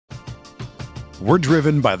We're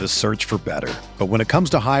driven by the search for better. But when it comes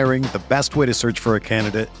to hiring, the best way to search for a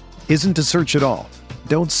candidate isn't to search at all.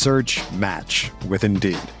 Don't search, match with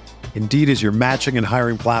Indeed. Indeed is your matching and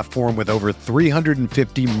hiring platform with over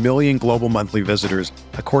 350 million global monthly visitors,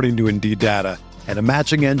 according to Indeed data, and a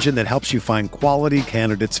matching engine that helps you find quality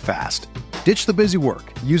candidates fast. Ditch the busy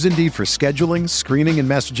work. Use Indeed for scheduling, screening, and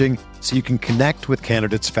messaging so you can connect with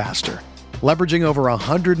candidates faster. Leveraging over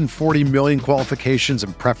 140 million qualifications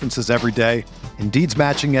and preferences every day, Indeed's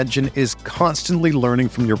matching engine is constantly learning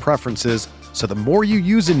from your preferences, so the more you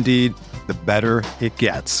use Indeed, the better it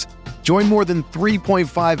gets. Join more than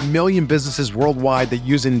 3.5 million businesses worldwide that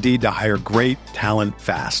use Indeed to hire great talent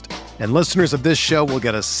fast. And listeners of this show will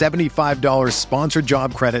get a $75 sponsored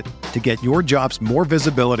job credit to get your jobs more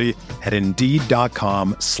visibility at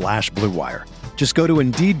Indeed.com/Blue Wire. Just go to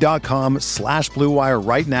Indeed.com/Blue Wire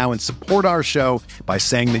right now and support our show by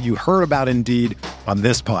saying that you heard about Indeed on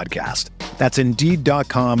this podcast. That's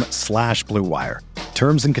Indeed.com/Blue Wire.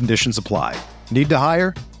 Terms and conditions apply. Need to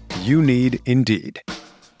hire? You need Indeed.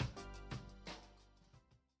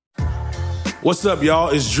 What's up, y'all?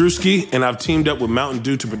 It's Drewski, and I've teamed up with Mountain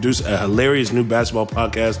Dew to produce a hilarious new basketball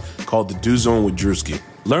podcast called The Dew Zone with Drewski.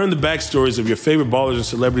 Learn the backstories of your favorite ballers and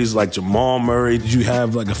celebrities like Jamal Murray. Did you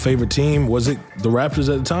have like a favorite team? Was it the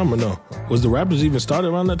Raptors at the time or no? Was the Raptors even started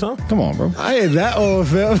around that time? Come on, bro. I ain't that old,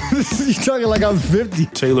 fam. You talking like I'm 50.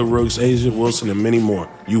 Taylor Rooks, Asia Wilson, and many more.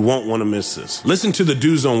 You won't want to miss this. Listen to The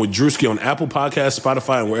Dew Zone with Drewski on Apple Podcasts,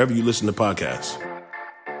 Spotify, and wherever you listen to podcasts.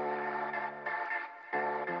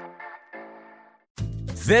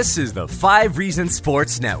 This is the 5 Reasons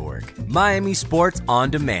Sports Network, Miami Sports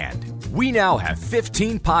on Demand. We now have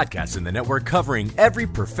 15 podcasts in the network covering every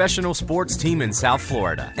professional sports team in South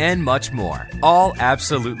Florida and much more, all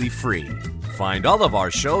absolutely free. Find all of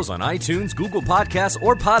our shows on iTunes, Google Podcasts,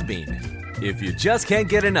 or Podbean. If you just can't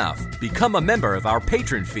get enough, become a member of our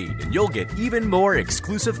patron feed and you'll get even more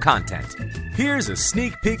exclusive content. Here's a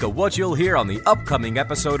sneak peek of what you'll hear on the upcoming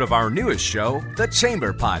episode of our newest show, The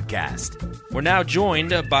Chamber Podcast. We're now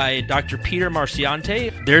joined by Dr. Peter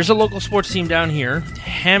Marciante. There's a local sports team down here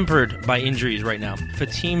hampered by injuries right now. If a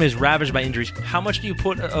team is ravaged by injuries, how much do you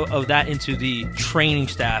put of that into the training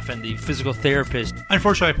staff and the physical therapist?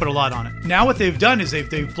 Unfortunately, I put a lot on it. Now what they've done is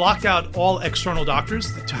they've blocked out all external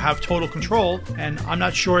doctors to have total control, and I'm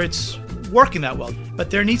not sure it's working that well. But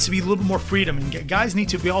there needs to be a little bit more freedom, and guys need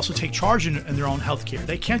to also take charge in their own health care.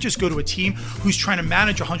 They can't just go to a team who's trying to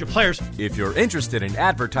manage 100 players. If you're interested in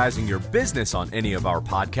advertising your business on any of our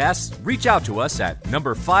podcasts, reach out to us at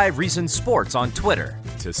number 5 Reasons Sports on Twitter.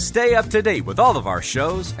 To stay up to date with all of our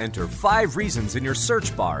shows, enter 5 Reasons in your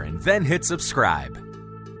search bar and then hit subscribe.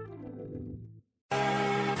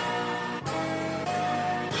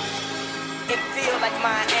 It feels like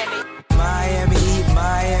Miami. Miami,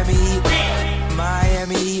 Miami,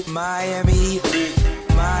 Miami, Miami, Miami,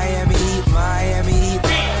 Miami, Miami,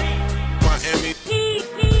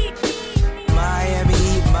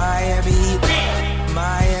 Miami, Miami,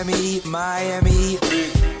 Miami, Miami,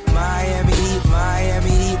 Miami,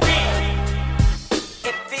 Miami.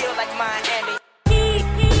 It feels like Miami.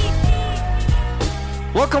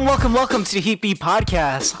 Welcome to the Heat Beat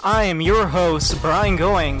Podcast. I am your host, Brian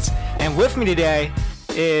Goings, and with me today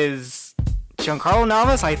is Giancarlo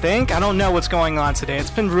Navas, I think. I don't know what's going on today.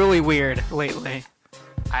 It's been really weird lately.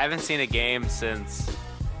 I haven't seen a game since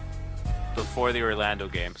before the Orlando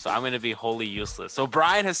game, so I'm going to be wholly useless. So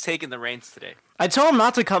Brian has taken the reins today. I told him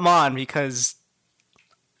not to come on because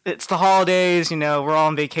it's the holidays, we're all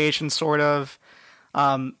on vacation, sort of.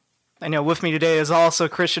 I know with me today is also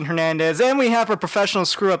Christian Hernandez, and we have our professional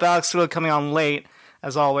screw-up Alex Tula coming on late,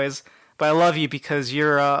 as always. But I love you because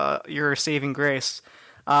you're a saving grace.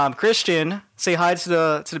 Christian, say hi to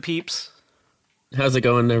the peeps. How's it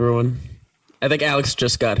going, everyone? I think Alex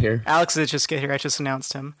just got here. Alex did just get here. I just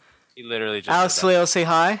announced him. He literally just Alex Toledo, say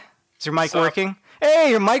hi. Is your mic working?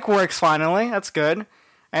 Hey, your mic works finally. That's good.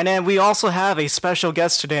 And then we also have a special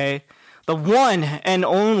guest today, the one and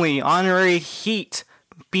only honorary Heat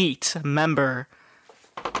Beat member,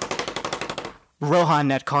 Rohan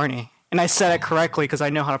Nadkarni. And I said it correctly because I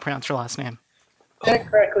know how to pronounce your last name. Said it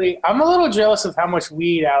correctly. I'm a little jealous of how much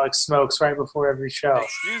weed Alex smokes right before every show.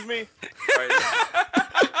 Excuse me?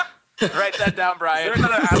 Write that down, Brian.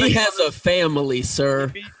 He has a family,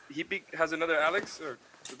 sir. He has another Alex? Or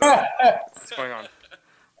what's going on?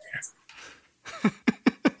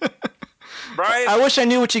 Brian? I wish I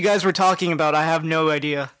knew what you guys were talking about. I have no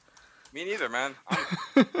idea. Me neither, man.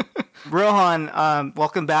 Rohan,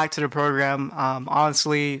 welcome back to the program.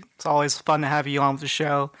 Honestly, it's always fun to have you on the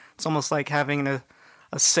show. It's almost like having a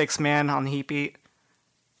 6-man on the Heat Beat.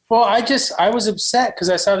 Well, I was upset because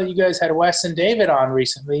I saw that you guys had Wes and David on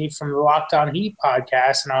recently from the Locked On Heat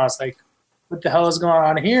podcast, and I was like, what the hell is going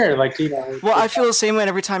on here? Like, Well, I feel the same way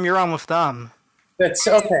every time you're on with them. That's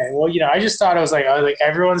okay. Well, I just thought I was like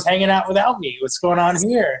everyone's hanging out without me. What's going on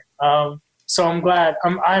here? So I'm glad.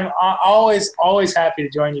 I'm always happy to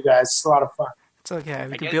join you guys. It's a lot of fun. It's okay.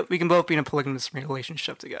 We can both be in a polygamous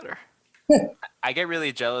relationship together. I get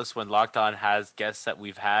really jealous when Locked On has guests that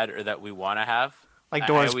we've had or that we want to have. Like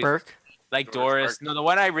Doris Burke? Like Doris. No, the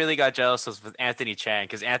one I really got jealous was with Anthony Chang,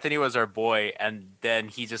 because Anthony was our boy, and then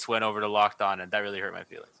he just went over to Locked On, and that really hurt my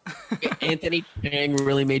feelings. Anthony Chang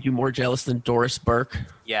really made you more jealous than Doris Burke?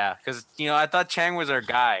 Yeah, because, I thought Chang was our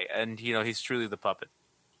guy, and, he's truly the puppet.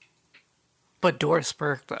 But Doris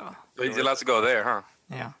Burke, though. He's allowed to go there, huh?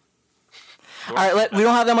 Yeah. All right, we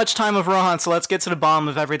don't have that much time with Rohan, so let's get to the bottom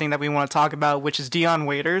of everything that we want to talk about, which is Dion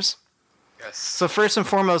Waiters. Yes. So first and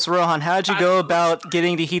foremost, Rohan, how did you go about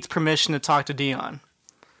getting the Heat's permission to talk to Dion?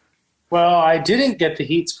 Well, I didn't get the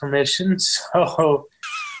Heat's permission, so...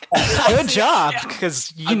 Good job,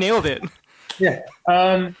 because you nailed it. Yeah.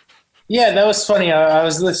 Yeah, that was funny. I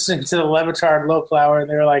was listening to the Levitard Local Hour,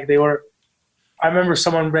 and I remember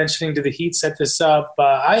someone mentioning to the Heat set this up.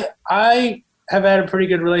 I have had a pretty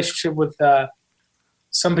good relationship with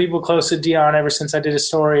some people close to Dion ever since I did a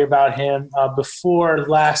story about him before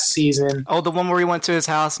last season. Oh, the one where we went to his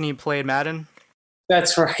house and he played Madden?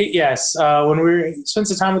 That's right, yes. When we spent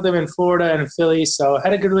some time with them in Florida and Philly, so I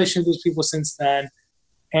had a good relationship with those people since then.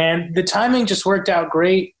 And the timing just worked out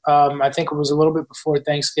great. I think it was a little bit before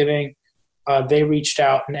Thanksgiving. They reached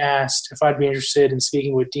out and asked if I'd be interested in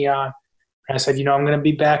speaking with Dion. And I said, I'm going to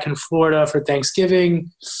be back in Florida for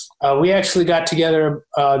Thanksgiving. We actually got together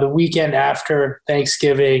the weekend after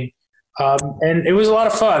Thanksgiving, and it was a lot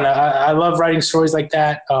of fun. I love writing stories like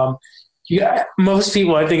that. Most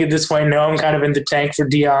people, I think, at this point know I'm kind of in the tank for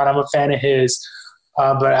Dion. I'm a fan of his.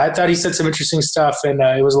 But I thought he said some interesting stuff, and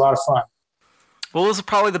it was a lot of fun. What was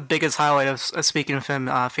probably the biggest highlight of speaking with him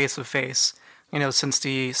face-to-face, since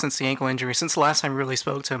the ankle injury, since the last time you really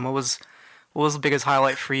spoke to him? What was the biggest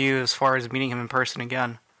highlight for you as far as meeting him in person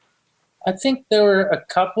again? I think there were a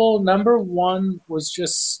couple. Number one was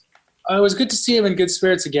just it was good to see him in good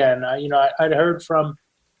spirits again. I'd heard from,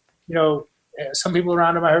 some people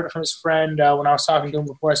around him. I heard from his friend when I was talking to him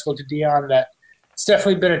before I spoke to Dion that it's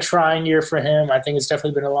definitely been a trying year for him. I think it's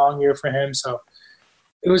definitely been a long year for him. So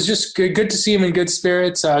it was just good to see him in good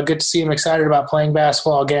spirits, good to see him excited about playing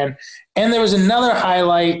basketball again. And there was another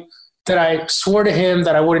highlight that I swore to him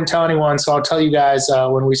that I wouldn't tell anyone, so I'll tell you guys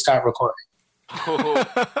when we stop recording.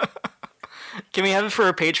 Can we have it for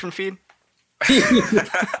a Patreon feed?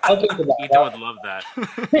 I'll think about that. Ethan would love that.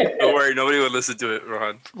 Don't worry, nobody would listen to it,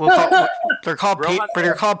 Rohan. They're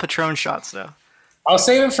called Patron shots, though. I'll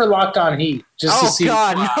save it for Locked On Heat. Just to see.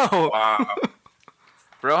 God, no. Wow.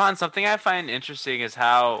 Rohan, something I find interesting is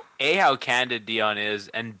how candid Dion is,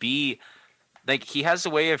 and B, he has a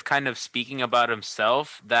way of kind of speaking about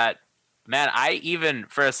himself that, man,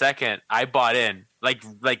 for a second, I bought in. Like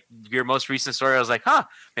your most recent story, I was like,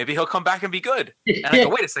 maybe he'll come back and be good. And I go,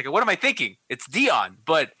 wait a second, what am I thinking? It's Dion.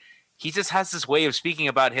 But he just has this way of speaking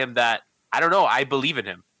about him that, I don't know, I believe in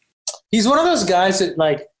him. He's one of those guys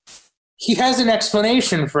that, he has an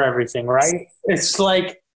explanation for everything, right? It's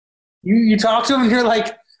like you talk to him and you're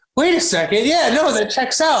like, wait a second. Yeah, no, that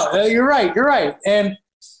checks out. You're right. And,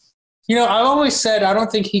 I've always said I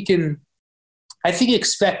don't think he can – I think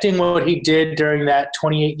expecting what he did during that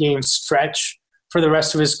 28-game stretch for the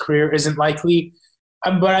rest of his career isn't likely.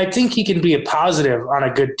 But I think he can be a positive on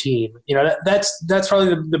a good team. That's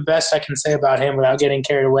probably the best I can say about him without getting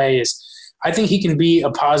carried away is I think he can be a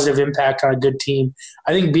positive impact on a good team.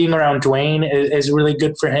 I think being around Dwayne is really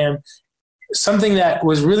good for him. Something that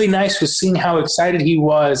was really nice was seeing how excited he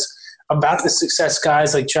was about the success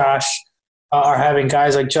guys like Josh are having,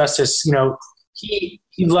 guys like Justise.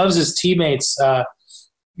 He loves his teammates.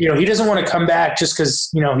 He doesn't want to come back just because,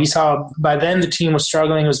 he saw by then the team was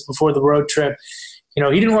struggling. It was before the road trip. He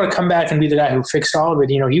didn't want to come back and be the guy who fixed all of it.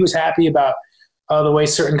 He was happy about the way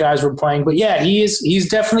certain guys were playing. But, yeah, he's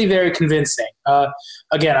definitely very convincing.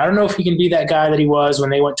 Again, I don't know if he can be that guy that he was when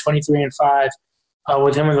they went 23-5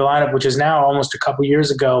 with him in the lineup, which is now almost a couple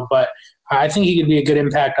years ago. But I think he can be a good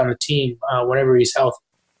impact on the team whenever he's healthy.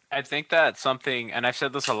 I think that's something, and I've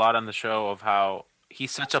said this a lot on the show, of how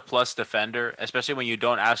he's such a plus defender, especially when you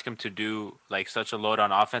don't ask him to do such a load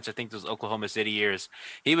on offense. I think those Oklahoma City years,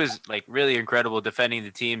 he was really incredible defending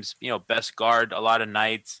the team's best guard a lot of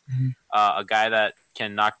nights. Mm-hmm. A guy that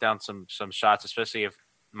can knock down some shots, especially if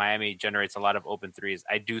Miami generates a lot of open threes.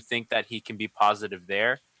 I do think that he can be positive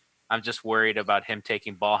there. I'm just worried about him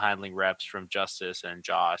taking ball handling reps from Justise and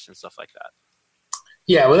Josh and stuff like that.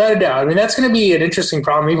 Yeah, without a doubt. I mean, that's going to be an interesting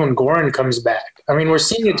problem even when Goran comes back. I mean, we're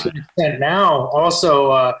seeing it to an extent now.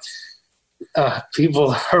 Also,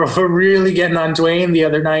 people are really getting on Dwayne the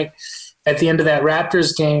other night at the end of that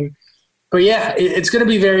Raptors game. But yeah, it's going to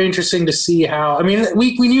be very interesting to see how. I mean,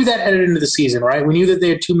 we knew that headed into the season, right? We knew that they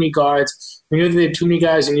had too many guards. We knew that they had too many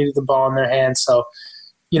guys who needed the ball in their hands. So,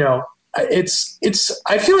 it's.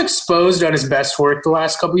 I feel exposed on his best work the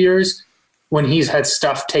last couple of years when he's had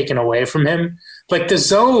stuff taken away from him. Like the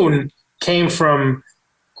zone came from,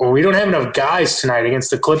 well, we don't have enough guys tonight against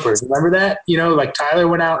the Clippers. Remember that? Like Tyler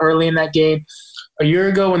went out early in that game. A year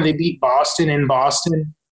ago when they beat Boston in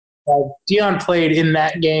Boston, Dion played in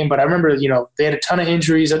that game, but I remember, they had a ton of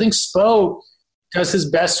injuries. I think Spo does his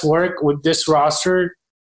best work with this roster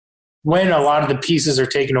when a lot of the pieces are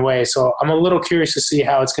taken away. So I'm a little curious to see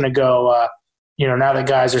how it's going to go, now that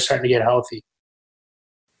guys are starting to get healthy.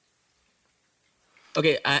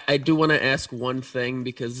 Okay, I do want to ask one thing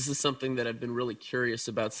because this is something that I've been really curious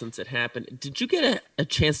about since it happened. Did you get a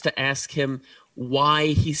chance to ask him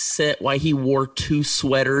why he wore 2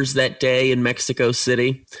 sweaters that day in Mexico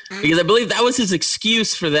City? Because I believe that was his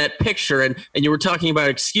excuse for that picture, and you were talking about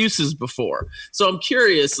excuses before. So I'm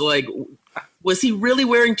curious, like, was he really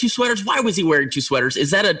wearing 2 sweaters? Why was he wearing 2 sweaters?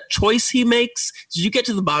 Is that a choice he makes? Did you get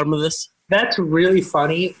to the bottom of this? That's really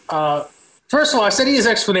funny. First of all, I said he has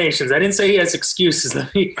explanations. I didn't say he has excuses.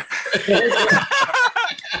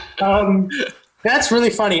 That's really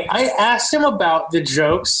funny. I asked him about the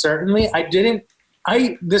jokes, certainly.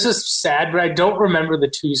 This is sad, but I don't remember the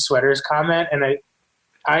 2 sweaters comment, and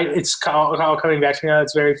it's all coming back to me now.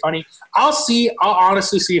 It's very funny. I'll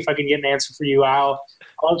honestly see if I can get an answer for you. I'll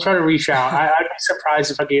try to reach out. I'd be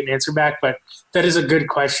surprised if I get an answer back, but that is a good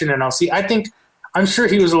question, and I'll see. I'm sure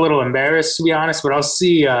he was a little embarrassed, to be honest, but I'll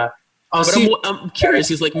see. I'm curious.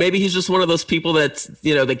 He's like, maybe he's just one of those people that's,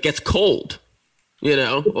 that gets cold, like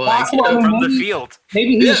from the field.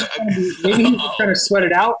 Maybe he's trying to sweat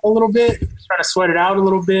it out a little bit.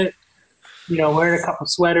 Wearing a couple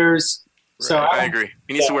sweaters. Right, So I agree.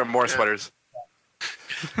 He needs to wear more sweaters.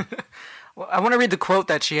 Well, I want to read the quote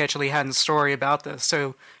that she actually had in the story about this.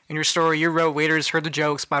 So in your story, you wrote, "Waiters heard the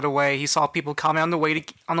jokes. By the way, he saw people comment on the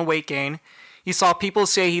weight gain. He saw people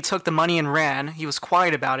say he took the money and ran. He was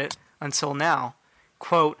quiet about it. Until now."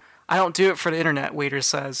 Quote, "I don't do it for the internet," Waiters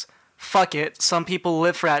says. "Fuck it. Some people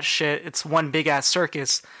live for that shit. It's one big-ass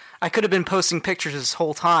circus. I could have been posting pictures this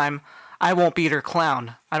whole time. I won't be their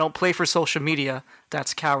clown. I don't play for social media.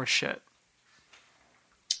 That's coward shit."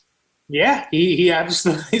 Yeah, he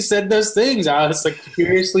absolutely said those things. I was like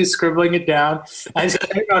furiously scribbling it down. I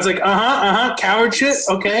was like, coward shit,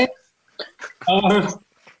 okay. I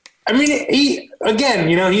mean, he's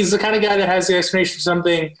the kind of guy that has the explanation for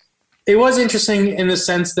something. It was interesting in the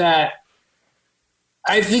sense that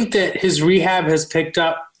I think that his rehab has picked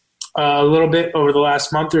up a little bit over the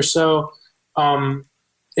last month or so. And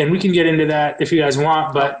we can get into that if you guys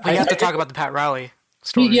want. But we have to talk about the Pat Riley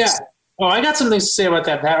story. Yeah. Oh, I got some things to say about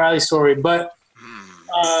that Pat Riley story. But,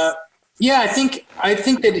 I think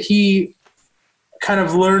that he kind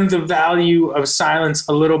of learned the value of silence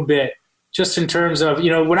a little bit. Just in terms of,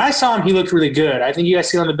 when I saw him, he looked really good. I think you guys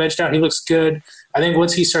see him on the bench now, he looks good. I think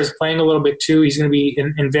once he starts playing a little bit too, he's going to be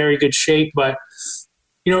in very good shape. But,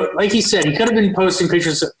 like he said, he could have been posting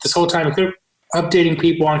pictures this whole time. He could have updating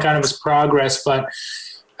people on kind of his progress. But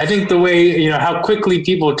I think the way, how quickly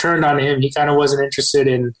people turned on him, he kind of wasn't interested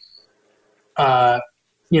in,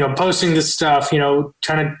 posting this stuff,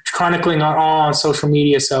 trying to chronicling all on social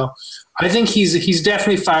media. So I think he's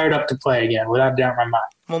definitely fired up to play again, without a doubt in my mind.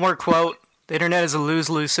 One more quote. "The internet is a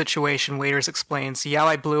lose-lose situation," Waiters explains. "Yeah,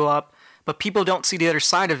 I blew up, but people don't see the other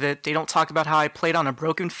side of it. They don't talk about how I played on a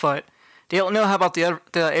broken foot. They don't know about they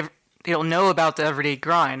don't know about the everyday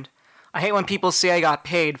grind. I hate when people say I got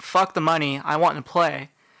paid. Fuck the money. I want to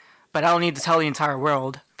play. But I don't need to tell the entire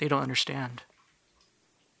world. They don't understand."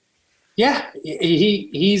 Yeah,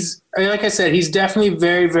 he's like I said, he's definitely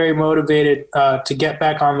very, very motivated to get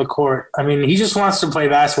back on the court. I mean, he just wants to play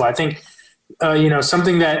basketball. I think,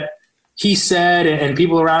 something that he said and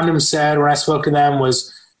people around him said when I spoke to them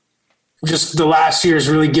was just the last year has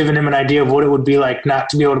really given him an idea of what it would be like not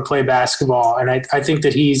to be able to play basketball. And I think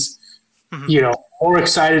that he's, more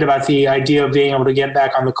excited about the idea of being able to get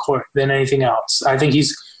back on the court than anything else. I think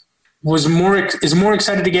is more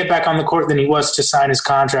excited to get back on the court than he was to sign his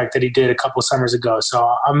contract that he did a couple summers ago.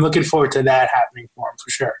 So I'm looking forward to that happening for him for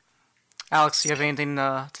sure. Alex, do you have anything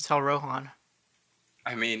to tell Rohan?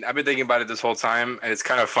 I mean, I've been thinking about it this whole time, and it's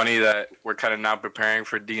kind of funny that we're kind of now preparing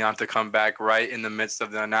for Dion to come back right in the midst of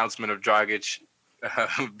the announcement of Dragic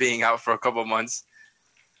being out for a couple months.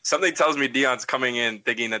 Something tells me Dion's coming in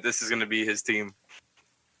thinking that this is going to be his team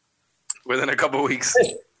within a couple weeks.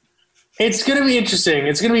 It's going to be interesting.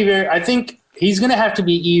 It's going to be I think he's going to have to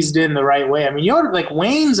be eased in the right way. I mean,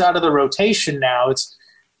 Wayne's out of the rotation now. It's,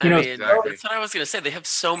 that's what I was going to say. They have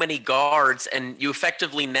so many guards, and you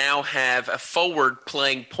effectively now have a forward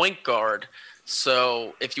playing point guard.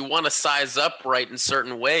 So if you want to size up right in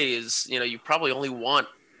certain ways, you probably only want,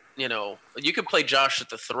 you could play Josh at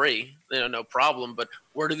the 3, no problem. But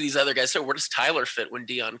where do these other guys fit? Where does Tyler fit when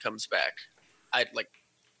Dion comes back?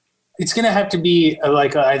 It's going to have to be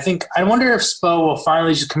I wonder if Spo will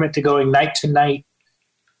finally just commit to going night to night.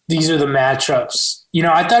 These are the matchups.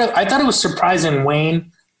 I thought it was surprising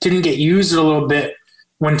Wayne didn't get used a little bit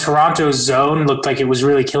when Toronto's zone looked like it was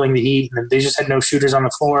really killing the Heat and they just had no shooters on the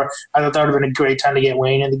floor. I thought that would have been a great time to get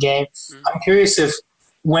Wayne in the game. Mm-hmm. I'm curious if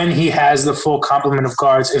when he has the full complement of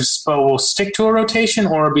guards, if Spo will stick to a rotation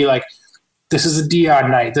or be like, this is a Dion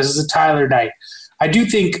night, this is a Tyler night. I do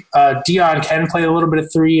think Dion can play a little bit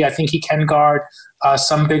of 3. I think he can guard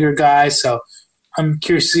some bigger guys. So I'm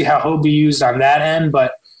curious to see how he'll be used on that end.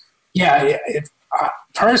 But, yeah,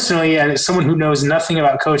 personally, as someone who knows nothing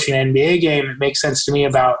about coaching an NBA game, it makes sense to me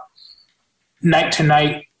about night to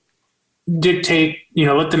night dictate,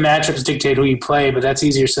 let the matchups dictate who you play, but that's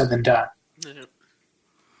easier said than done.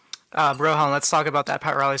 Rohan, let's talk about that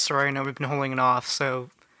Pat Riley story. I know we've been holding it off, so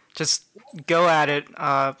just go at it,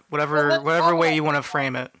 whatever way you want to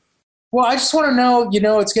frame it. Well, I just want to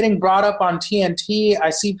know, it's getting brought up on TNT. I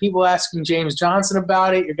see people asking James Johnson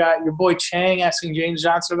about it. Your boy Chang asking James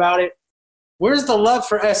Johnson about it. Where's the love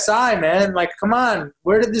for SI, man? Come on.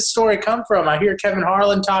 Where did this story come from? I hear Kevin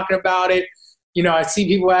Harlan talking about it. I see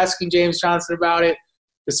people asking James Johnson about it.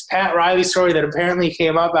 This Pat Riley story that apparently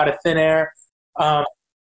came up out of thin air.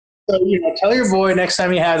 So, tell your boy next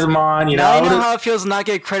time he has him on. Now I know how it feels to not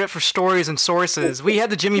get credit for stories and sources. We had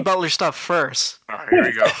the Jimmy Butler stuff first. All right, here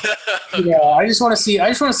we go. I just want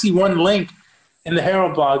to see one link in the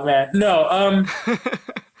Herald blog, man. No,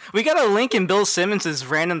 we got a link in Bill Simmons'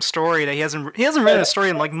 random story that he hasn't written a story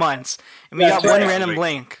in months, and we got one random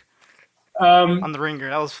link on the Ringer.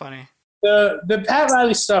 That was funny. The Pat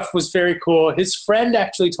Riley stuff was very cool. His friend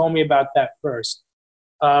actually told me about that first.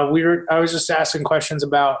 I was just asking questions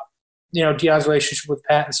about Dion's relationship with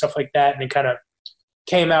Pat and stuff like that, and it kind of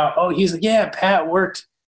came out. Oh, he's like, yeah, Pat worked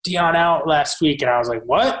Dion out last week, and I was like,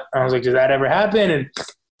 what? I was like, did that ever happen? And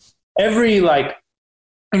every I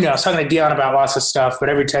was talking to Dion about lots of stuff, but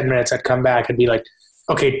every 10 minutes I'd come back and be like,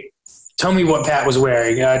 okay, tell me what Pat was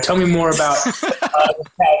wearing. Tell me more about the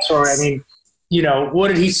Pat story. I mean, what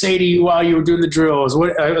did he say to you while you were doing the drills?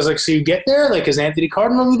 I was like, so you get there? Is Anthony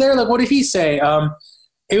Cardinal there? What did he say?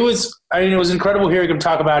 It was incredible hearing him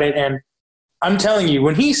talk about it. And I'm telling you,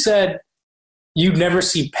 when he said you'd never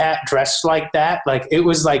see Pat dressed like that, he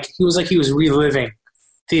was reliving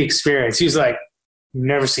the experience. He was like, you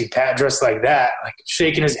never see Pat dressed like that,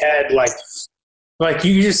 shaking his head,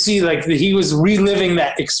 you just see he was reliving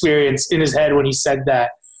that experience in his head when he said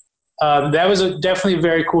that. That was definitely a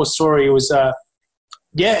very cool story. It was, I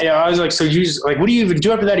was like, so you just, what do you even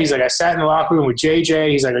do after that? He's like, I sat in the locker room with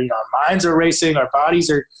JJ. He's like, our minds are racing, our bodies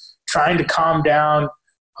are trying to calm down.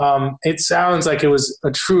 It sounds like it was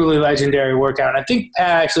a truly legendary workout. And I think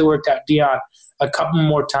Pat actually worked out Dion a couple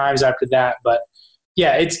more times after that, but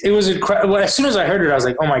yeah, it was incredible. As soon as I heard it, I was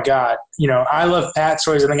like, oh my God, I love Pat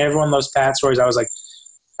stories. I think everyone loves Pat stories. I was like,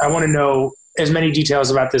 I want to know as many details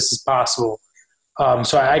about this as possible.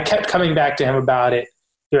 So I kept coming back to him about it.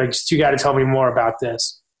 They're like, you got to tell me more about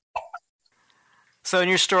this. So in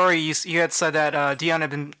your story, you had said that Dion had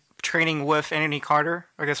been training with Anthony Carter,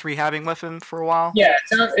 I guess rehabbing with him for a while. Yeah,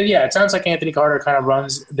 it sounds like Anthony Carter kind of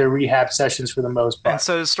runs their rehab sessions for the most part. And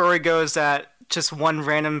so the story goes that just one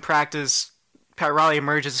random practice, Pat Riley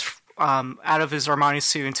emerges out of his Armani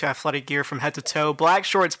suit into athletic gear from head to toe, black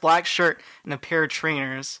shorts, black shirt, and a pair of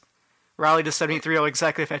trainers. Riley, the 73-year-old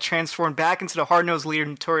executive, had transformed back into the hard-nosed leader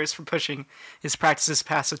notorious for pushing his practices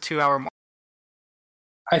past the 2-hour mark.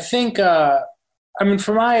 I think,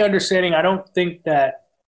 from my understanding, I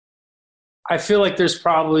feel like there's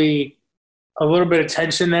probably a little bit of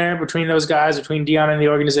tension there between those guys, between Dion and the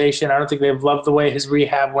organization. I don't think they've loved the way his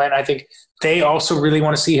rehab went. I think they also really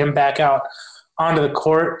want to see him back out onto the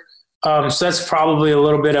court. So that's probably a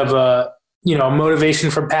little bit of a,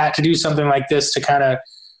 motivation for Pat to do something like this to kind of,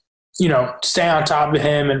 stay on top of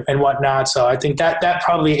him and whatnot. So I think that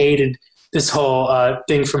probably aided this whole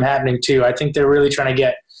thing from happening too. I think they're really trying to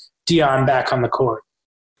get Dion back on the court.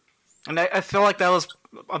 And I feel like that was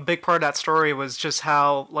a big part of that story was just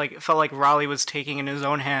how it felt like Riley was taking in his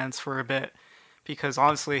own hands for a bit because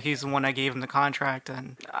honestly, he's the one that gave him the contract,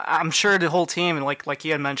 and I'm sure the whole team, and like he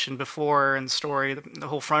had mentioned before in the story, the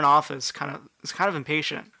whole front office is kind of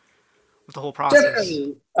impatient with the whole process.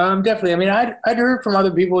 Definitely. I mean, I'd heard from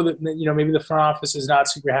other people that maybe the front office is not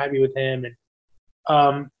super happy with him,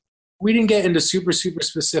 and we didn't get into super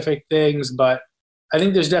specific things, but I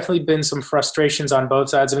think there's definitely been some frustrations on both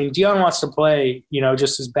sides. I mean, Dion wants to play,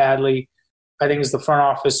 just as badly, I think, as the front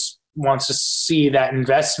office wants to see that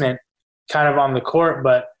investment kind of on the court.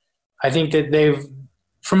 But I think that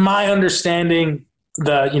from my understanding,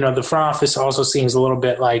 the front office also seems a little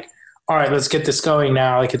bit like, all right, let's get this going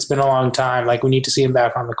now. Like, it's been a long time. Like, we need to see him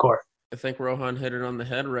back on the court. I think Rohan hit it on the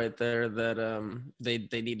head right there that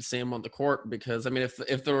they need to see him on the court, because I mean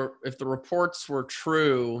if the reports were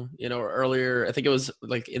true, earlier, I think it was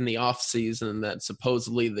like in the off season that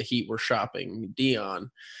supposedly the Heat were shopping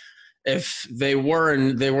Dion. If they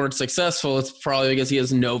weren't successful, it's probably because he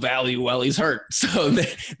has no value while he's hurt. So they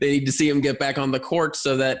need to see him get back on the court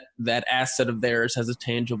so that asset of theirs has a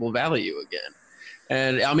tangible value again.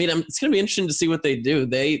 And I mean, it's going to be interesting to see what they do.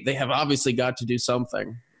 They have obviously got to do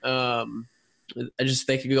something. I just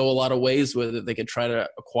think they could go a lot of ways with it. They could try to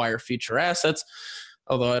acquire future assets,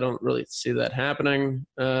 although I don't really see that happening.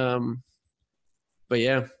 But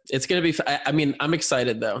yeah, it's going to be – I mean, I'm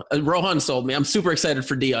excited though. Rohan sold me. I'm super excited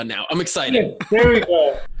for Dion now. I'm excited. Yeah, there we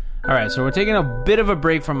go. All right, so we're taking a bit of a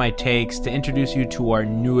break from my takes to introduce you to our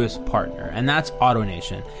newest partner, and that's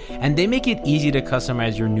AutoNation. And they make it easy to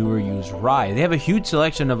customize your new or used ride. They have a huge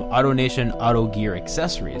selection of AutoNation auto gear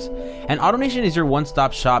accessories. And AutoNation is your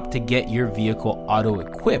one-stop shop to get your vehicle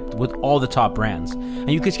auto-equipped with all the top brands.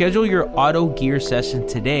 And you can schedule your auto gear session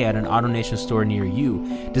today at an AutoNation store near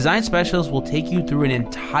you. Design specialists will take you through an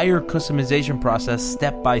entire customization process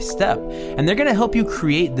step by step, and they're going to help you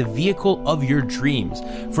create the vehicle of your dreams.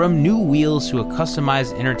 From new wheels to a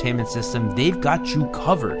customized entertainment system, they've got you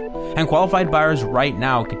covered. And qualified buyers right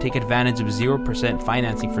now can take advantage of 0%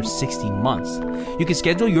 financing for 60 months. You can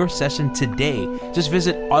schedule your session today. Just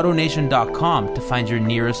visit AutoNation.com to find your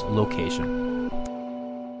nearest location.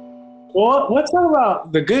 Well, let's talk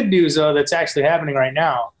about the good news, though, that's actually happening right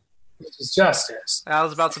now, which is Justise. I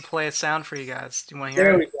was about to play a sound for you guys. Do you want to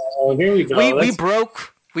hear it? Here we go.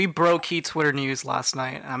 We broke Heat Twitter news last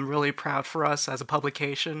night. I'm really proud for us as a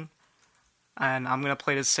publication. And I'm going to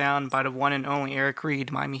play this sound by the one and only Eric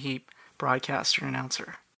Reed, Miami Heat broadcaster and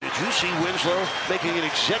announcer. Did you see Winslow making an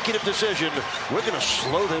executive decision? We're going to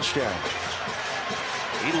slow this down.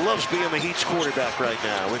 He loves being the Heat's quarterback right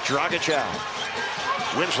now with Dragic out.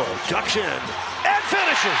 Winslow ducks in and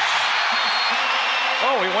finishes.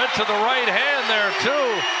 Oh, he went to the right hand there, too.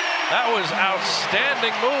 That was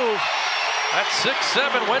outstanding move. At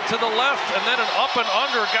 6'7", went to the left, and then an up and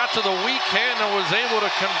under, got to the weak hand and was able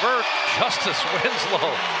to convert. Justise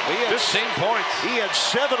Winslow, 15 points. He had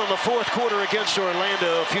 7 in the fourth quarter against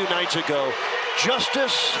Orlando a few nights ago.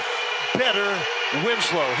 Justise better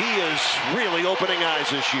Winslow. He is really opening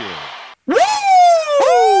eyes this year. Woo!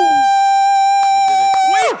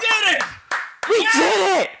 We did it! We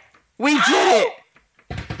did it! We did it!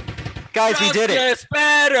 Guys, we did it. Justise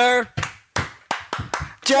better!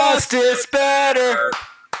 Justise better!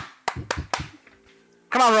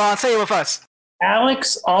 Come on, Ron, say it with us.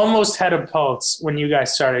 Alex almost had a pulse when you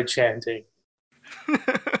guys started chanting. I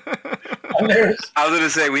was going to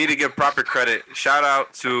say, we need to give proper credit. Shout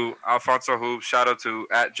out to Alfonso Hoop. Shout out to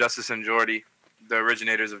 @Justise and Jordy, the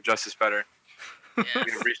originators of Justise Better. Yes.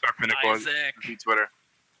 We have reached our pinnacle on Twitter.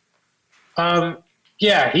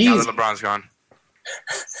 Yeah, now that LeBron's gone.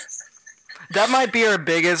 That might be our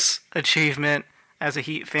biggest achievement as a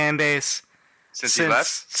Heat fan base since he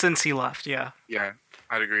left. Since he left, yeah. Yeah,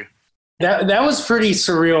 I'd agree. That was pretty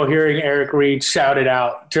surreal hearing Eric Reed shout it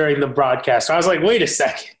out during the broadcast. I was like, wait a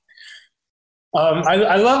second.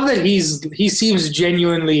 I love that he seems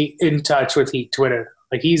genuinely in touch with Heat Twitter.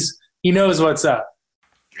 Like he knows what's up.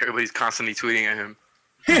 Everybody's constantly tweeting at him.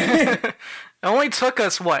 It only took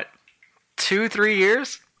us 2-3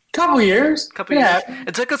 years? Couple years. Years.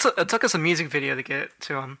 It took us a music video to get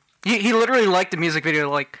to him. He literally liked the music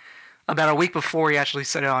video about a week before he actually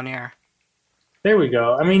set it on air. There we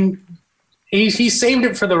go. I mean, he saved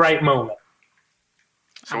it for the right moment.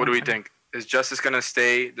 So what do we think? Is Justise going to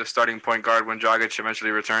stay the starting point guard when Dragic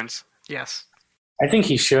eventually returns? Yes. I think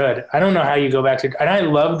he should. I don't know how you go back to – and I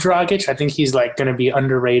love Dragic. I think he's going to be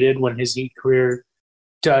underrated when his Heat career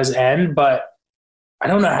does end. But I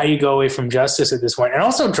don't know how you go away from Justise at this point. And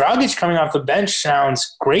also Dragic coming off the bench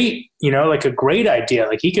sounds great, like a great idea.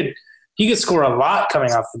 Like he could score a lot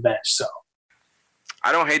coming off the bench. So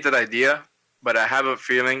I don't hate that idea, but I have a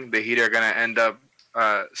feeling the Heat are going to end up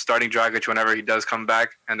starting Dragic whenever he does come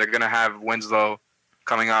back, and they're going to have Winslow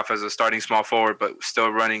coming off as a starting small forward, but still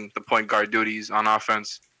running the point guard duties on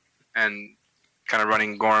offense and kind of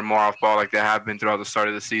running Goran more off ball like they have been throughout the start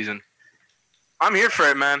of the season. I'm here for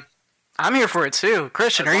it, man. I'm here for it too.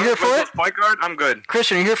 Christian, are you here for it? Point guard, I'm good.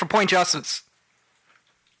 Christian, are you here for point justice?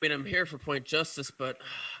 I mean, I'm here for point justice, but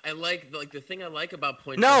I like the thing I like about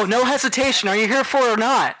point. No, justice. no hesitation. Are you here for it or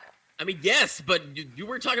not? I mean, yes, but you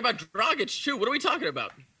were talking about Dragic too. What are we talking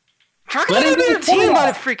about? Dragic is on the team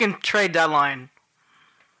by the freaking trade deadline.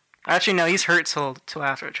 Actually, no, he's hurt till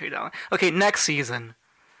after the trade deadline. Okay, next season.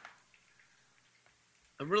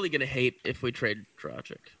 I'm really gonna hate if we trade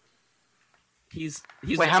Dragic. He's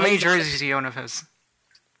Wait, how many jerseys do you own of his?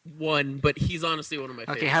 One, but he's honestly one of my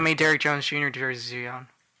favorites. Okay, how many Derrick Jones Jr. jerseys do you own?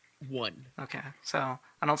 One. Okay, so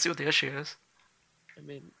I don't see what the issue is. I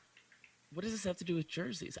mean, what does this have to do with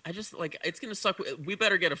jerseys? I just, it's going to suck. We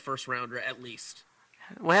better get a first rounder at least.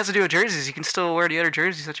 What has to do with jerseys? You can still wear the other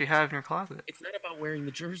jerseys that you have in your closet. It's not about wearing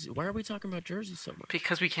the jersey. Why are we talking about jerseys so much?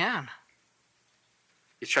 Because we can.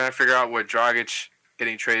 He's trying to figure out what Dragic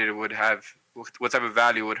getting traded would have, what type of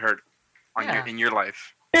value would hurt in your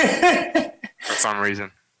life. For some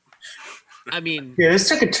reason. I mean, yeah, this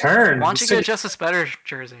took a turn. Why don't you get a Justice Better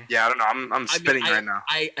jersey? Yeah, I don't know. I'm spinning right now.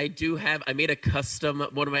 I made a custom,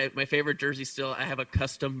 one of my favorite jerseys still. I have a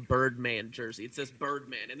custom Birdman jersey. It says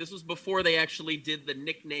Birdman. And this was before they actually did the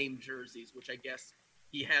nickname jerseys, which I guess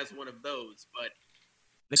he has one of those. But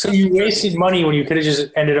so you wasted money when you could have just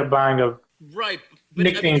ended up buying a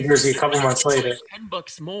nickname jersey a couple months later.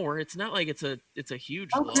 $10 more. It's not like it's a huge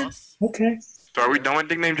loss. Okay. So are we done with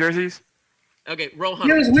nickname jerseys? Okay, Rohan.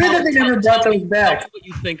 It was weird that they never brought those back. Tell me what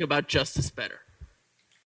you think about Justice Better.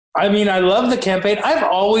 I mean, I love the campaign. I've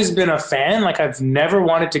always been a fan. I've never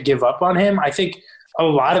wanted to give up on him. I think a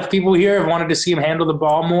lot of people here have wanted to see him handle the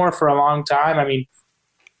ball more for a long time. I mean,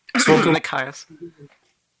 I spoke to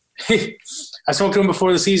him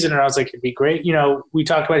before the season, and I was like, it'd be great. We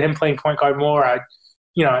talked about him playing point guard more. I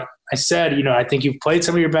said, I think you've played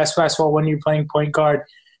some of your best basketball when you're playing point guard.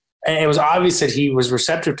 And it was obvious that he was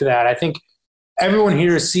receptive to that. I think everyone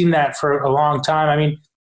here has seen that for a long time. I mean,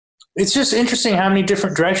 it's just interesting how many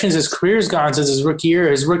different directions his career's gone since his rookie year.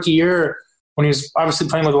 His rookie year, when he was obviously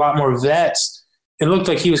playing with a lot more vets, it looked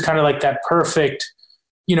like he was kind of like that perfect,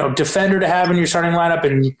 defender to have in your starting lineup.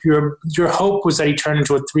 And your hope was that he turned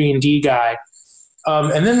into a 3-and-D guy.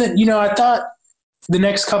 And then, I thought the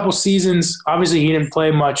next couple seasons, obviously he didn't play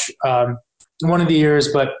much one of the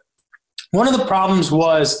years, but one of the problems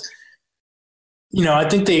was, I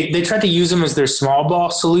think they tried to use him as their small ball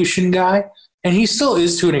solution guy, and he still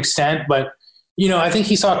is to an extent, but, I think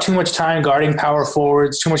he saw too much time guarding power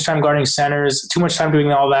forwards, too much time guarding centers, too much time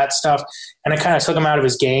doing all that stuff, and it kind of took him out of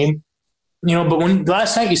his game. But when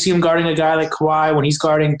last night you see him guarding a guy like Kawhi, when he's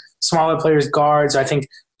guarding smaller players' guards, I think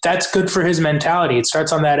that's good for his mentality. It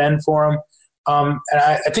starts on that end for him. And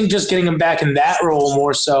I think just getting him back in that role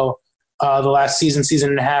more so the last season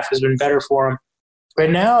and a half has been better for him. Right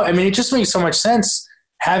now, I mean, it just makes so much sense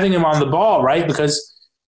having him on the ball, right? Because,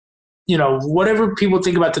 whatever people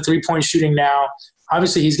think about the three-point shooting now,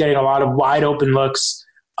 obviously he's getting a lot of wide open looks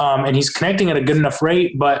and he's connecting at a good enough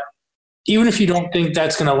rate. But even if you don't think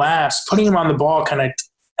that's going to last, putting him on the ball kind of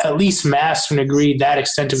at least masks to a degree that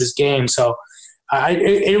extent of his game. So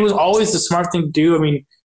it was always the smart thing to do. I mean,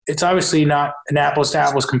 it's obviously not an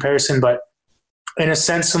apples-to-apples comparison, but in a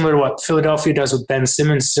sense similar to what Philadelphia does with Ben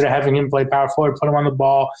Simmons, instead of having him play power forward, put him on the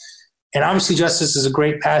ball. And obviously Justice is a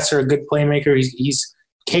great passer, a good playmaker. He's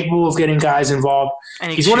capable of getting guys involved.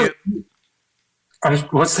 And he's one of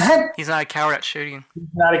what's that? He's not a coward at shooting. He's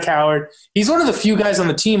not a coward. He's one of the few guys on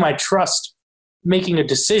the team I trust making a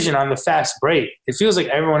decision on the fast break. It feels like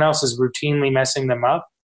everyone else is routinely messing them up.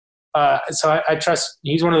 So I trust –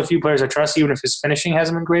 he's one of the few players I trust, even if his finishing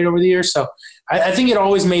hasn't been great over the years. So I think it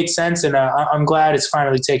always made sense, and I'm glad it's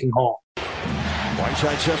finally taking hold.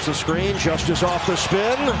 Whiteside sets the screen. Justice off the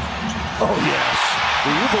spin. Oh, yes. Do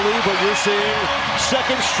you believe what you're seeing?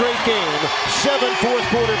 Second straight game, 7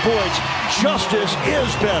 fourth-quarter points. Justice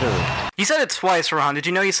is better. You said it twice, Rohan. Did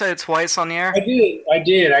you know you said it twice on the air? I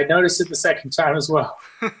did. I noticed it the second time as well.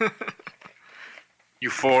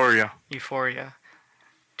 Euphoria.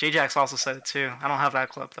 J-Jax also said it too. I don't have that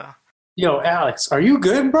clip though. Yo, Alex, are you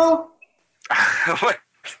good, bro?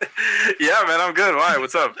 Yeah, man, I'm good. Why?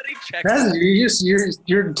 What's up?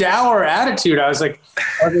 Your dour attitude. I was like,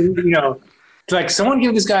 like someone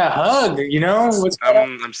give this guy a hug.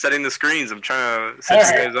 I'm setting the screens. I'm trying to set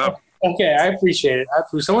you guys up. Okay, I appreciate it.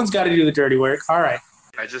 Someone's got to do the dirty work. All right.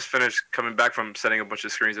 I just finished coming back from setting a bunch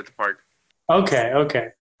of screens at the park. Okay. All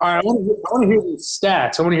right, I want to hear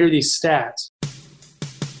these stats.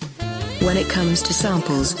 When it comes to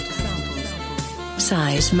samples,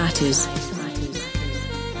 size matters.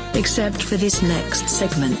 Except for this next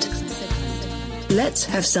segment. Let's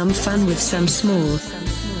have some fun with some small,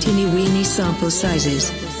 teeny-weeny sample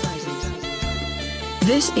sizes.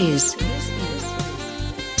 This is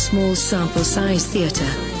Small Sample Size Theater,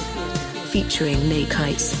 featuring Nate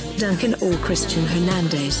Heights, Duncan or Christian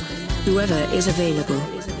Hernandez, whoever is available.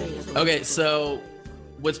 Okay, so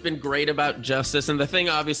what's been great about Justise, and the thing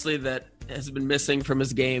obviously that has been missing from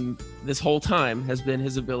his game this whole time, has been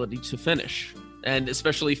his ability to finish, and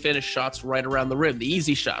especially finish shots right around the rim, the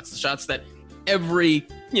easy shots, the shots that every,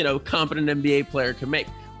 competent NBA player can make.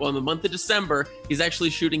 Well, in the month of December, he's actually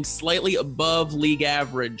shooting slightly above league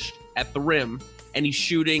average at the rim, and he's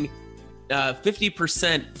shooting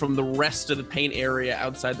 50% from the rest of the paint area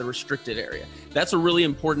outside the restricted area. That's a really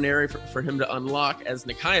important area for him to unlock, as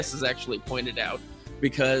Nikias has actually pointed out,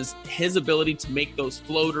 because his ability to make those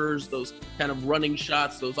floaters, those kind of running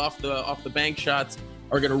shots, those off the bank shots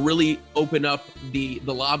are going to really open up the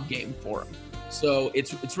lob game for him. So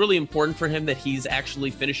it's really important for him that he's actually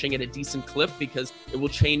finishing at a decent clip, because it will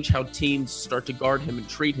change how teams start to guard him and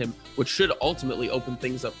treat him, which should ultimately open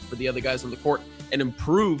things up for the other guys on the court and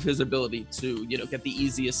improve his ability to, get the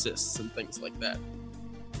easy assists and things like that.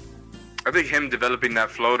 I think him developing that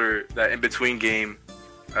floater, that in-between game,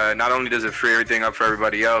 not only does it free everything up for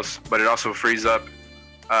everybody else, but it also frees up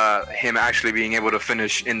him actually being able to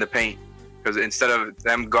finish in the paint. Because instead of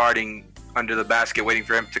them guarding under the basket waiting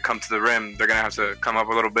for him to come to the rim, they're going to have to come up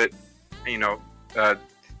a little bit. That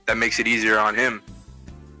makes it easier on him.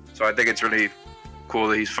 So I think it's really cool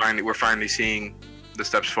that we're finally seeing the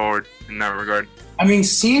steps forward in that regard. I mean,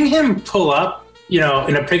 seeing him pull up, in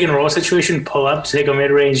a pick and roll situation, pull up to take a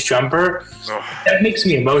mid-range jumper, that makes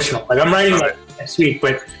me emotional. Like, I'm writing next week,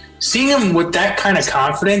 but seeing him with that kind of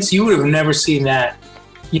confidence, you would have never seen that,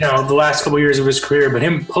 the last couple years of his career. But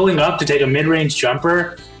him pulling up to take a mid-range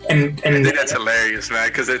jumper, and I think that's hilarious, man,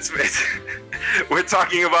 because it's we're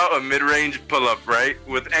talking about a mid-range pull-up, right?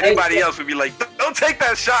 With anybody else, we'd be like, don't take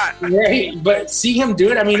that shot. Right, but see him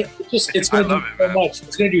do it, I mean, it's going to do so much.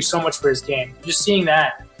 It's going to do so much for his game. Just seeing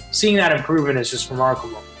that improvement is just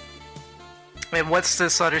remarkable. And what's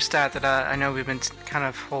this other stat that I know we've been kind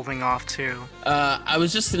of holding off to? I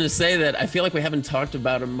was just going to say that I feel like we haven't talked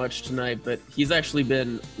about him much tonight, but he's actually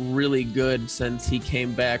been really good since he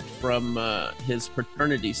came back from his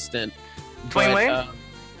paternity stint. Dwayne Wade?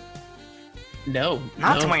 No.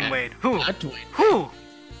 Not Dwayne Wade. Who? Not Dwayne. Who?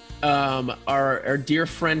 Our dear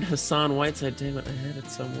friend Hassan Whiteside. Damn it, I had it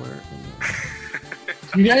somewhere.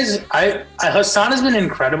 You guys, Hassan has been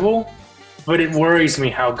incredible, but it worries me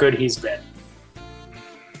how good he's been.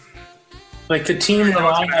 Like, the team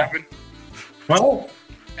relying on... Well,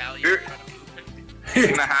 you're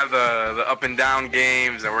gonna have the up and down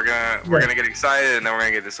games, and we're gonna get excited, and then we're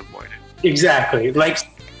gonna get disappointed. Exactly. Like,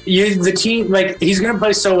 the team, like, he's gonna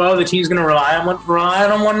play so well, the team's gonna rely on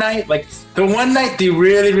him one night. Like, the one night they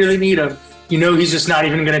really, really need him, he's just not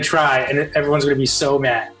even gonna try, and everyone's gonna be so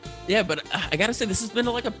mad. Yeah, but I gotta say, this has been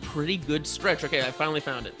like a pretty good stretch. Okay, I finally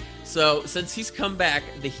found it. So since he's come back,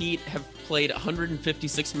 the Heat have played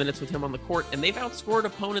 156 minutes with him on the court, and they've outscored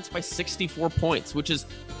opponents by 64 points, which is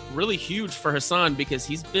really huge for Hassan, because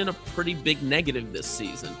he's been a pretty big negative this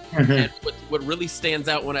season. Mm-hmm. And what really stands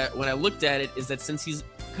out when I looked at it is that since he's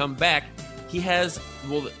come back, he has,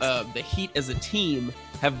 the Heat as a team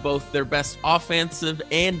have both their best offensive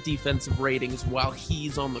and defensive ratings while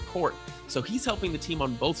he's on the court. So he's helping the team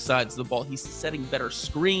on both sides of the ball. He's setting better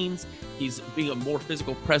screens. He's being a more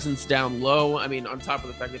physical presence down low. I mean, on top of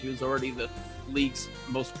the fact that he was already the league's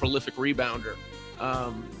most prolific rebounder.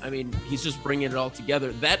 He's just bringing it all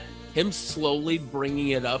together. Him slowly bringing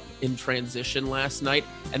it up in transition last night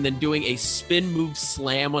and then doing a spin move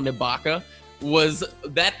slam on Ibaka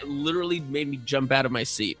that literally made me jump out of my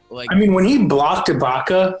seat. When he blocked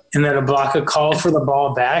Ibaka and then Ibaka called for the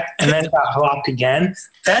ball back and then got blocked again,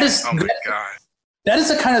 that is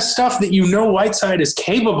the kind of stuff that Whiteside is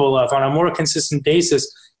capable of on a more consistent basis.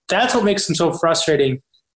 That's what makes him so frustrating,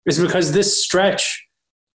 is because this stretch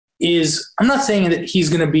is, I'm not saying that he's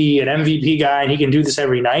going to be an MVP guy and he can do this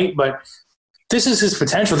every night, but this is his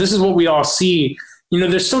potential. This is what we all see.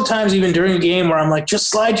 There's still times even during a game where I'm like, just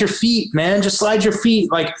slide your feet, man. Just slide your feet.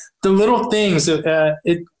 Like, the little things.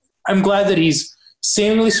 I'm glad that he's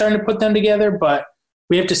seemingly starting to put them together, but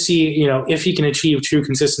we have to see, if he can achieve true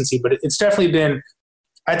consistency. But it's definitely been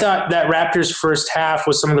 – I thought that Raptors first half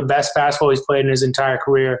was some of the best basketball he's played in his entire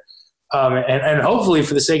career. And hopefully,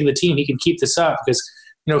 for the sake of the team, he can keep this up, because,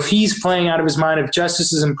 if he's playing out of his mind, if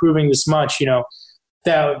Justise is improving this much,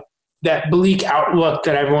 that bleak outlook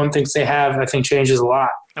that everyone thinks they have, I think, changes a lot.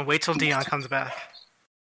 And wait till Dion comes back.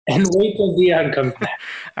 And wait till Dion comes back.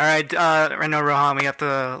 All right, I know, Rohan, we have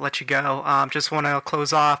to let you go. Just want to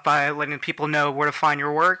close off by letting people know where to find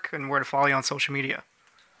your work and where to follow you on social media.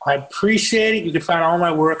 I appreciate it. You can find all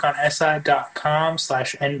my work on si.com/NBA.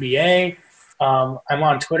 I'm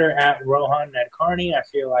on Twitter at Rohan Nadkarni. I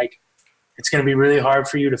feel like it's going to be really hard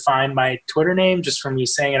for you to find my Twitter name just from me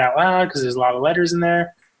saying it out loud because there's a lot of letters in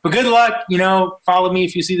there. But good luck. Follow me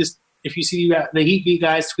if you see this. If you see the Heat Beat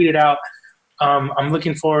guys tweet it out. I'm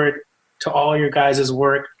looking forward to all your guys'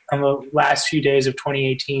 work on the last few days of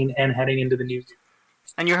 2018 and heading into the new year.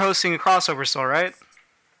 And you're hosting a crossover still, right?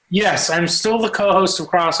 Yes, I'm still the co-host of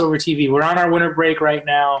Crossover TV. We're on our winter break right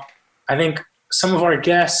now. I think some of our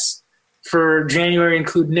guests for January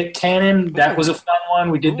include Nick Cannon. That was a fun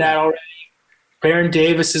one. We did that already. Baron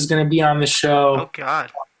Davis is going to be on the show. Oh,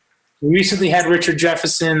 God. We recently had Richard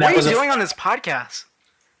Jefferson. What are you doing on this podcast?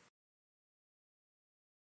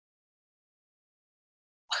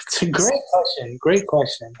 It's a great question. Great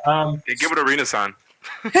question. Give it a Renaissance.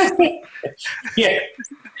 Yeah.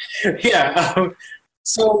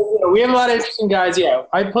 So we have a lot of interesting guys. Yeah,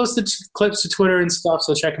 I posted clips to Twitter and stuff,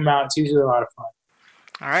 so check them out. It's usually a lot of fun.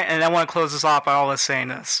 All right, and I want to close this off by always saying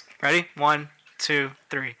this. Ready? 1, 2,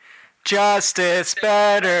 3. Justice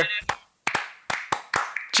better.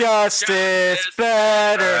 Justice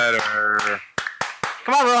better.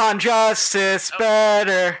 Come on, Rohan. Justice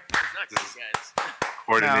better.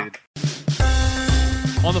 Coordinated.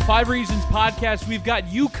 On the 5 Reasons podcast, we've got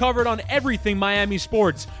you covered on everything Miami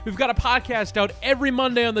sports. We've got a podcast out every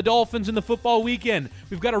Monday on the Dolphins and the football weekend.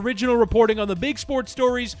 We've got original reporting on the big sports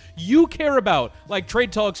stories you care about, like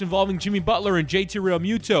trade talks involving Jimmy Butler and JT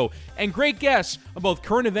Realmuto, and great guests on both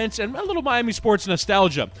current events and a little Miami sports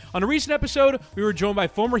nostalgia. On a recent episode, we were joined by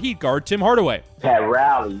former Heat guard Tim Hardaway. Pat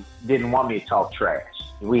Riley didn't want me to talk trash.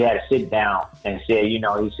 We had to sit down and say, he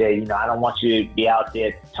said, I don't want you to be out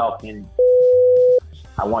there talking.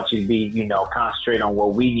 I want you to be, concentrate on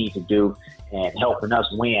what we need to do and helping us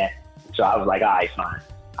win. So I was like, all right, fine.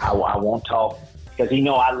 I won't talk because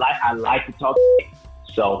I like to talk.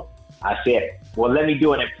 So I said, well, let me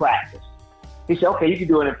do it in practice. He said, okay, you can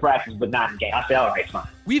do it in practice, but not in game. I said, all right, fine.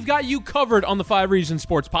 We've got you covered on the 5 Reasons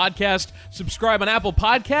Sports podcast. Subscribe on Apple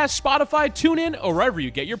Podcasts, Spotify, TuneIn, or wherever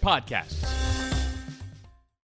you get your podcasts.